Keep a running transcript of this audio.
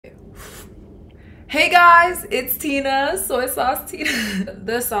Hey guys, it's Tina, Soy Sauce Tina,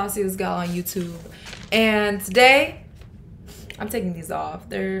 the sauciest gal on YouTube. And today, I'm taking these off.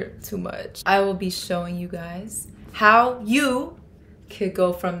 They're too much. I will be showing you guys how you could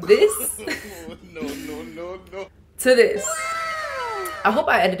go from this to this. I hope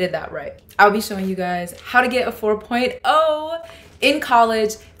I edited that right. I'll be showing you guys how to get a 4.0 in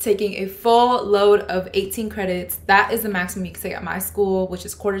college, taking a full load of 18 credits. That is the maximum you can take at my school, which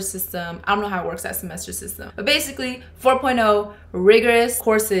is quarter system. I don't know how it works at semester system, but basically 4.0 rigorous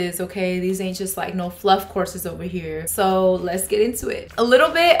courses, okay? These ain't just like no fluff courses over here. So let's get into it. A little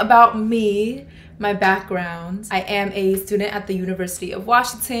bit about me. My background. I am a student at the University of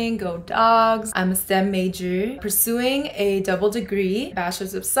Washington, go Dogs. I'm a STEM major, pursuing a double degree,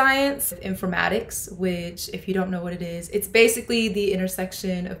 Bachelor's of Science, Informatics, which if you don't know what it is, it's basically the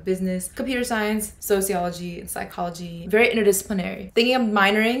intersection of business, computer science, sociology, and psychology. Very interdisciplinary. Thinking of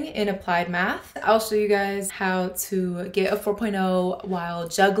minoring in applied math. I'll show you guys how to get a 4.0 while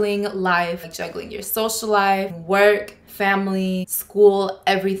juggling life, like juggling your social life, work, family, school,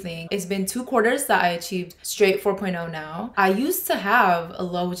 everything. It's been 2 quarters that I achieved straight 4.0 now. I used to have a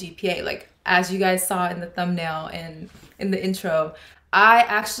low GPA, like as you guys saw in the thumbnail and in the intro. I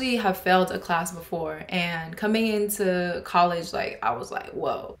actually have failed a class before, and coming into college, like I was like,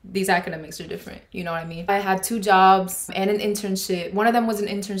 whoa, these academics are different. You know what I mean? I had 2 jobs and an internship. One of them was an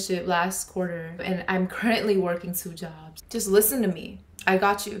internship last quarter, and I'm currently working 2 jobs. Just listen to me. I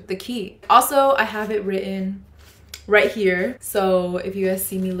got you. The key. Also, I have it written right here. So if you guys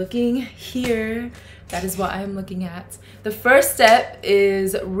see me looking here, that is what I am looking at. The first step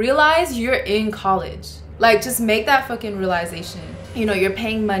is realize you're in college. Like, just make that fucking realization. You know, you're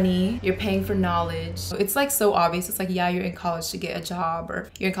paying money, you're paying for knowledge. It's like so obvious. It's like, yeah, you're in college to get a job, or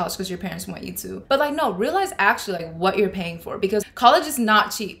you're in college because your parents want you to. But like, no, realize actually like what you're paying for, because college is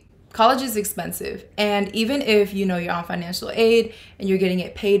not cheap. College is expensive, and even if you know you're on financial aid and you're getting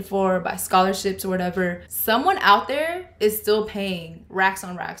it paid for by scholarships or whatever, someone out there is still paying racks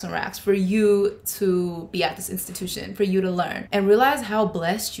on racks on racks for you to be at this institution, for you to learn. And realize how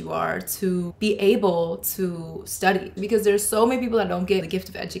blessed you are to be able to study, because there's so many people that don't get the gift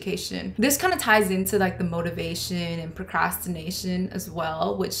of education. This kind of ties into like the motivation and procrastination as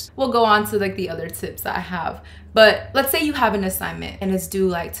well, which we'll go on to like the other tips that I have. But let's say you have an assignment and it's due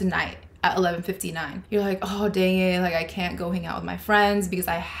like tonight at 11:59. You're like, oh dang it, like I can't go hang out with my friends because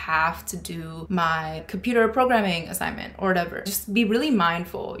I have to do my computer programming assignment or whatever. Just be really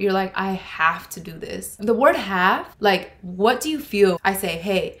mindful. You're like, I have to do this. The word have, like, what do you feel? I say,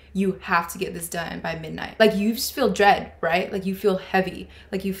 hey, you have to get this done by midnight. Like, you just feel dread, right? Like you feel heavy.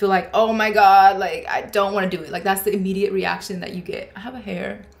 Like you feel like, oh my God, like I don't want to do it. Like that's the immediate reaction that you get. I have a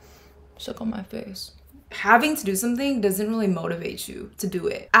hair stuck on my face. Having to do something doesn't really motivate you to do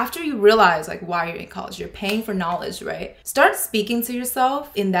it. After you realize like why you're in college, you're paying for knowledge, right? Start speaking to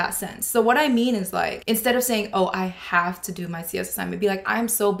yourself in that sense. So what I mean is, like, instead of saying, oh, I have to do my CS assignment, be like, I'm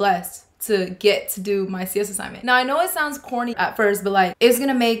so blessed to get to do my CS assignment. Now, I know it sounds corny at first, but like, it's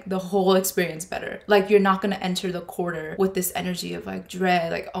gonna make the whole experience better. Like, you're not gonna enter the quarter with this energy of like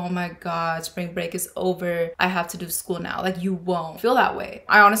dread, like, oh my God, spring break is over, I have to do school now. Like, you won't feel that way.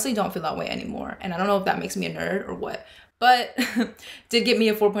 I honestly don't feel that way anymore. And I don't know if that makes me a nerd or what, but did get me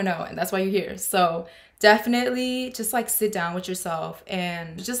a 4.0, and that's why you're here. So definitely just like sit down with yourself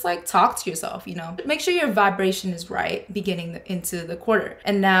and just like talk to yourself, you know, make sure your vibration is right beginning into the quarter.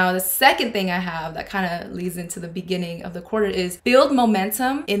 And now the second thing I have that kind of leads into the beginning of the quarter is build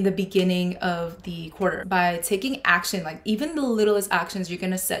momentum in the beginning of the quarter by taking action. Like, even the littlest actions, you're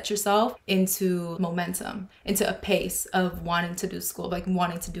gonna set yourself into momentum, into a pace of wanting to do school, like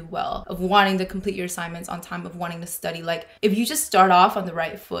wanting to do well, of wanting to complete your assignments on time, of wanting to study. Like, if you just start off on the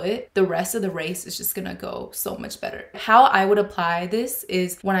right foot, the rest of the race is just gonna go so much better. How I would apply this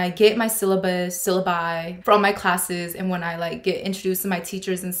is when I get my syllabi from my classes, and when I like get introduced to my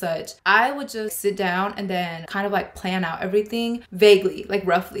teachers and such, I would just sit down and then kind of like plan out everything vaguely, like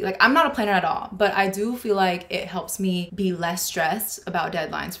roughly. Like, I'm not a planner at all, but I do feel like it helps me be less stressed about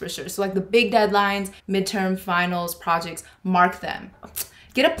deadlines for sure. So like the big deadlines, midterm, finals, projects, mark them.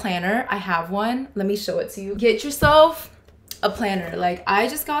 Get a planner. I have one. Let me show it to you. Get yourself a planner. Like, I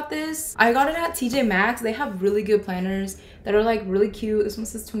just got this. I got it at TJ Maxx. They have really good planners that are like really cute. This one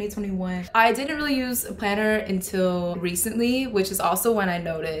says 2021. I didn't really use a planner until recently, which is also when I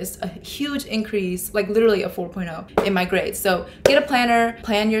noticed a huge increase, like literally a 4.0 in my grades. So get a planner,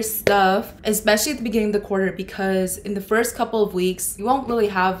 plan your stuff, especially at the beginning of the quarter, because in the first couple of weeks, you won't really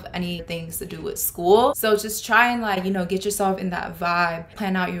have any things to do with school. So just try and like, you know, get yourself in that vibe,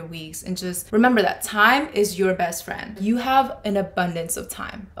 plan out your weeks, and just remember that time is your best friend. You have have an abundance of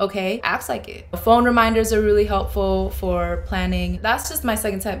time, okay? Acts like it. Phone reminders are really helpful for planning. That's just my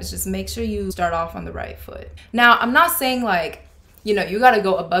second tip, is just make sure you start off on the right foot. Now, I'm not saying like, you know, you gotta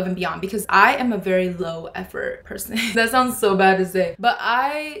go above and beyond, because I am a very low effort person. That sounds so bad to say, but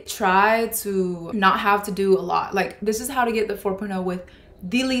I try to not have to do a lot. Like, this is how to get the 4.0 with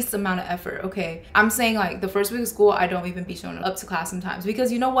the least amount of effort, okay? I'm saying like the first week of school, I don't even be showing up to class sometimes,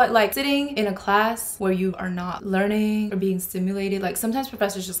 because you know what, like sitting in a class where you are not learning or being stimulated, like sometimes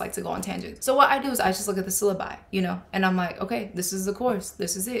professors just like to go on tangents. So what I do is I just look at the syllabi, you know, and I'm like, okay, this is the course,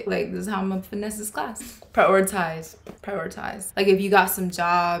 this is it, like this is how I'm gonna finesse this class. Prioritize. Like if you got some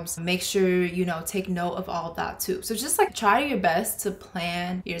jobs, make sure, you know, take note of all of that too. So just like try your best to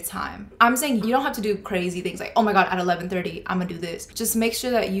plan your time. I'm saying you don't have to do crazy things like, oh my god, at 11:30 I'm gonna do this. Just make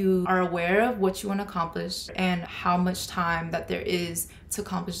sure that you are aware of what you want to accomplish and how much time that there is to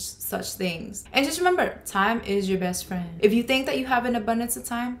accomplish such things. And just remember, time is your best friend. If you think that you have an abundance of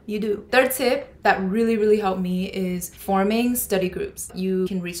time, you do. Third tip that really helped me is forming study groups. You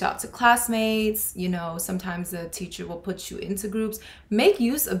can reach out to classmates, you know, sometimes the teacher will put you into groups. Make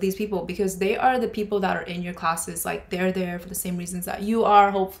use of these people, because they are the people that are in your classes. Like they're there for the same reasons that you are,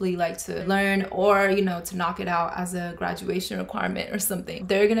 hopefully like to learn or, you know, to knock it out as a graduation requirement or something.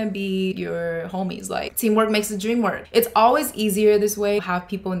 They're gonna be your homies. Like teamwork makes the dream work. It's always easier this way. Have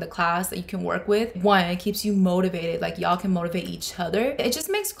people in the class that you can work with. One, it keeps you motivated, like y'all can motivate each other. It just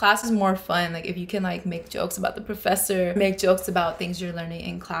makes classes more fun. Like if you can like make jokes about the professor, make jokes about things you're learning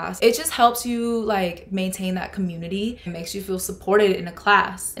in class, it just helps you like maintain that community. It makes you feel supported in a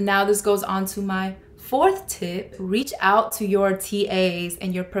class. And now this goes on to my fourth tip. Reach out to your TAs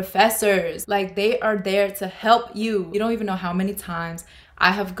and your professors. Like they are there to help you. You don't even know how many times I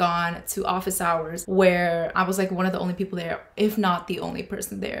have gone to office hours where I was like one of the only people there, if not the only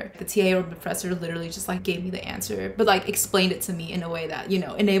person there. The TA or professor literally just like gave me the answer, but like explained it to me in a way that, you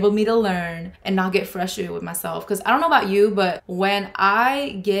know, enabled me to learn and not get frustrated with myself. Because I don't know about you, but when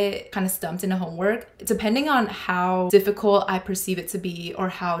I get kind of stumped in a homework, depending on how difficult I perceive it to be or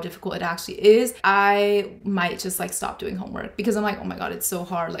how difficult it actually is, I might just like stop doing homework because I'm like, oh my god, it's so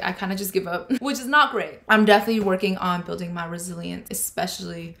hard. Like I kind of just give up, which is not great. I'm definitely working on building my resilience, especially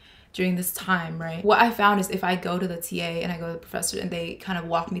during this time, right? What I found is if I go to the TA and I go to the professor and they kind of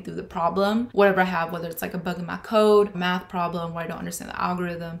walk me through the problem, whatever I have, whether it's like a bug in my code, math problem where I don't understand the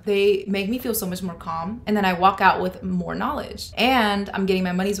algorithm, they make me feel so much more calm. And then I walk out with more knowledge and I'm getting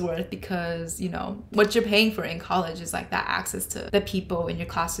my money's worth, because, you know, what you're paying for in college is like that access to the people in your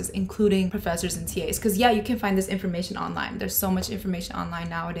classes, including professors and TAs. Because yeah, you can find this information online. There's so much information online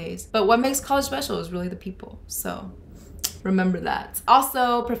nowadays. But what makes college special is really the people. So remember that.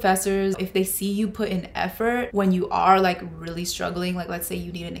 Also, professors, if they see you put in effort when you are like really struggling, like let's say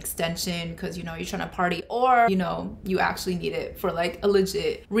you need an extension because, you know, you're trying to party, or, you know, you actually need it for like a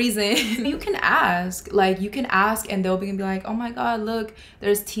legit reason, you can ask and they'll be like, oh my god, look,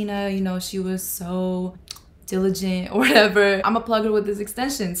 there's Tina, you know, she was so diligent or whatever, I'm a plugger with this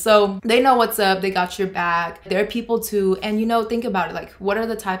extension. So they know what's up, they got your back. There are people too, and you know, think about it, like what are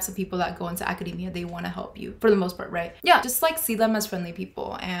the types of people that go into academia? They want to help you for the most part, right? Yeah, just like see them as friendly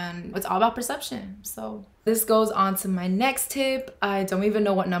people, and it's all about perception. So this goes on to my next tip. I don't even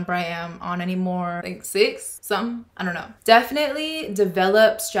know what number I am on anymore. I think 6, something, I don't know. Definitely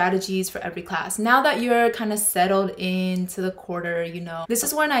develop strategies for every class. Now that you're kind of settled into the quarter, you know, this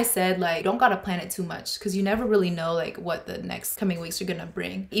is when I said like, you don't gotta plan it too much, because you never really know like what the next coming weeks are gonna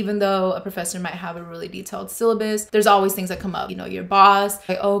bring. Even though a professor might have a really detailed syllabus, there's always things that come up. You know, your boss,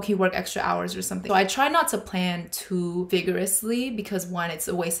 like, oh, can you work extra hours or something? So I try not to plan too vigorously, because one, it's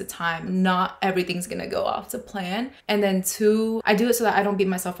a waste of time. Not everything's gonna go off to plan. And then 2, I do it so that I don't beat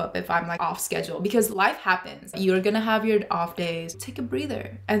myself up if I'm like off schedule, because life happens. You're gonna have your off days. Take a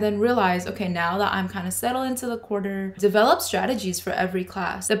breather and then realize, okay, now that I'm kind of settled into the quarter, develop strategies for every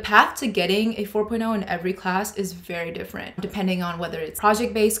class. The path to getting a 4.0 in every class is very different depending on whether it's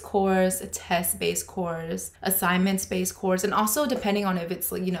project-based course, a test-based course, assignments-based course, and also depending on if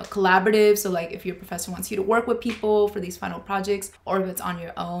it's like, you know, collaborative. So like if your professor wants you to work with people for these final projects, or if it's on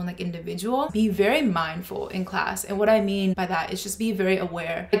your own, like individual, be very mindful in class. And what I mean by that is just be very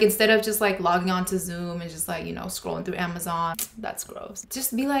aware. Like instead of just like logging on to Zoom and just like, you know, scrolling through Amazon, that's gross.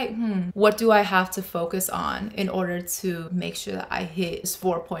 Just be like, what do I have to focus on in order to make sure that I hit this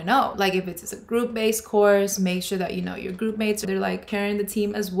 4.0? Like if it's a group-based course, make sure that, you know, your group mates, they're like carrying the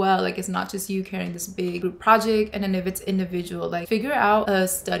team as well. Like it's not just you carrying this big group project. And then if it's individual, like figure out a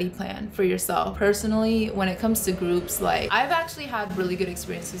study plan for yourself. Personally, when it comes to groups, like I've actually had really good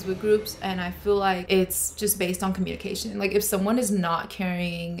experiences with groups, and I feel like it's just based on communication. Like if someone is not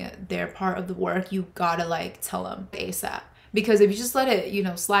carrying their part of the work, you gotta like tell them ASAP. Because if you just let it, you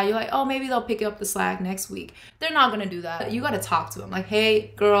know, slide, you're like, oh, maybe they'll pick up the slack next week. They're not gonna do that. You gotta talk to them like,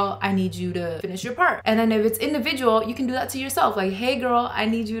 hey girl, I need you to finish your part. And then if it's individual, you can do that to yourself. Like, hey girl, I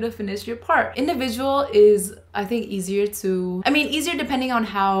need you to finish your part. Individual is, I think, easier depending on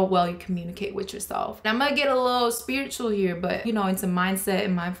how well you communicate with yourself. And I'm gonna get a little spiritual here, but you know, into mindset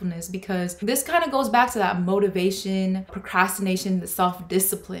and mindfulness, because this kind of goes back to that motivation, procrastination, the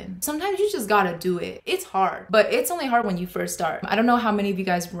self-discipline. Sometimes you just gotta do it. It's hard, but it's only hard when you first start. I don't know how many of you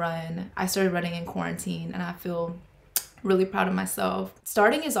guys run. I started running in quarantine and I feel really proud of myself.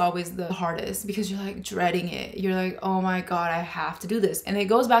 Starting is always the hardest because you're like dreading it. You're like, oh my God, I have to do this. And it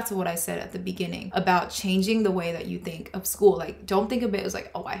goes back to what I said at the beginning about changing the way that you think of school. Like, don't think of it as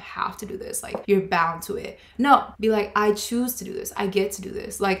like, oh, I have to do this. Like, you're bound to it. No, be like, I choose to do this. I get to do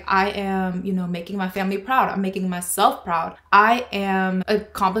this. Like, I am, you know, making my family proud. I'm making myself proud. I am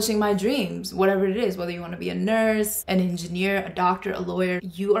accomplishing my dreams, whatever it is, whether you want to be a nurse, an engineer, a doctor, a lawyer,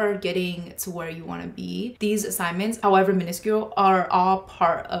 you are getting to where you want to be. These assignments, however minuscule, are all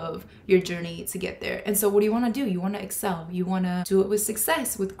part of your journey to get there. And so what do you want to do? You want to excel. You want to do it with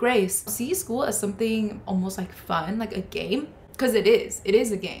success, with grace. See school as something almost like fun, like a game, because it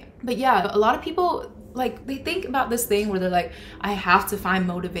is a game. But yeah, a lot of people, like, they think about this thing where they're like, I have to find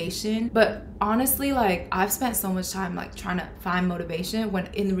motivation. But honestly, like, I've spent so much time like trying to find motivation when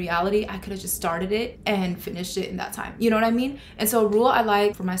in reality I could have just started it and finished it in that time. You know what I mean? And so a rule I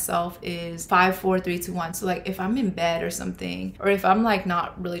like for myself is 5, 4, 3, 2, 1. So like if I'm in bed or something, or if I'm like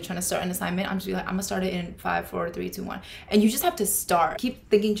not really trying to start an assignment, I'm just like, I'm gonna start it in 5, 4, 3, 2, 1. And you just have to start.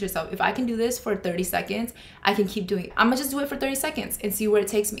 Keep thinking to yourself, if I can do this for 30 seconds, I can keep doing it. I'm gonna just do it for 30 seconds and see where it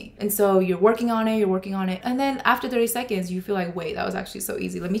takes me. And so you're working on it, and then after 30 seconds, you feel like, wait, that was actually so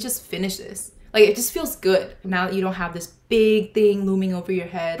easy. Let me just finish this. Like, it just feels good now that you don't have this big thing looming over your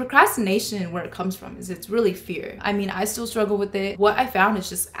head. Procrastination, where it comes from, is it's really fear. I mean, I still struggle with it. What I found is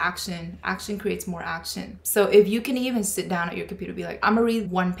just action. Action creates more action. So if you can even sit down at your computer, be like, I'm gonna read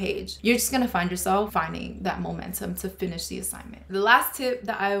 1 page, you're just gonna find yourself finding that momentum to finish the assignment. The last tip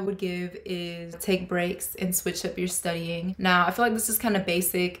that I would give is take breaks and switch up your studying. Now, I feel like this is kind of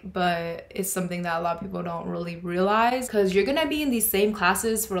basic, but it's something that a lot of people don't really realize, because you're gonna be in these same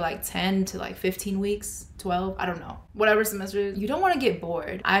classes for like 10 to like 15 weeks, 12, I don't know, whatever semester. You don't want to get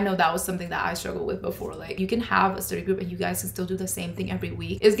bored. I know that was something that I struggled with before. Like, you can have a study group and you guys can still do the same thing every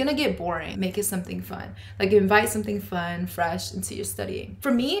week. It's gonna get boring. Make it something fun. Like, invite something fun, fresh into your studying.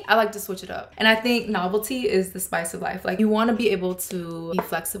 For me, I like to switch it up. And I think novelty is the spice of life. Like, you want to be able to be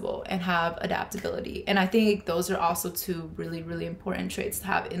flexible and have adaptability. And I think those are also 2 really, really important traits to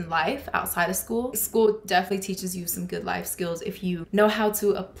have in life outside of school. School definitely teaches you some good life skills if you know how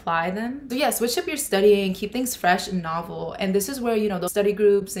to apply them. So yeah, switch up your studying, keep things fresh and novel. And this is where, you know, those study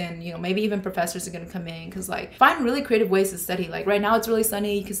groups and, you know, maybe even professors are gonna come in, because like, find really creative ways to study. Like, right now it's really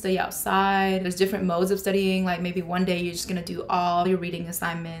sunny, you can study outside. There's different modes of studying. Like, maybe one day you're just gonna do all your reading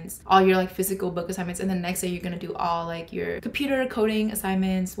assignments, all your like physical book assignments, and then the next day you're gonna do all like your computer coding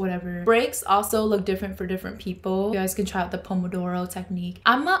assignments, whatever. Breaks also look different for different people. You guys can try out the Pomodoro technique.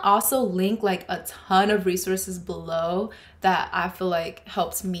 I'm gonna also link like a ton of resources below that I feel like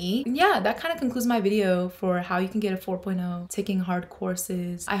helps me. And yeah, that kind of concludes my video for how you can get a 4.0, taking hard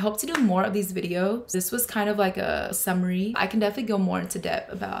courses. I hope to do more of these videos. This was kind of like a summary. I can definitely go more into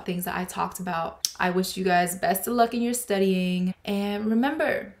depth about things that I talked about. I wish you guys best of luck in your studying, and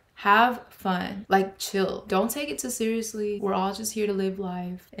remember, have fun. Like, chill. Don't take it too seriously. We're all just here to live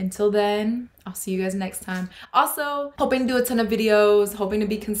life. Until then, I'll see you guys next time. Also, hoping to do a ton of videos, hoping to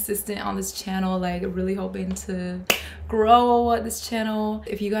be consistent on this channel, like really hoping to grow this channel.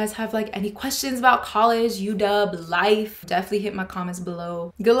 If you guys have like any questions about college, UW, life, definitely hit my comments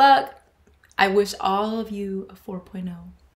below. Good luck. I wish all of you a 4.0.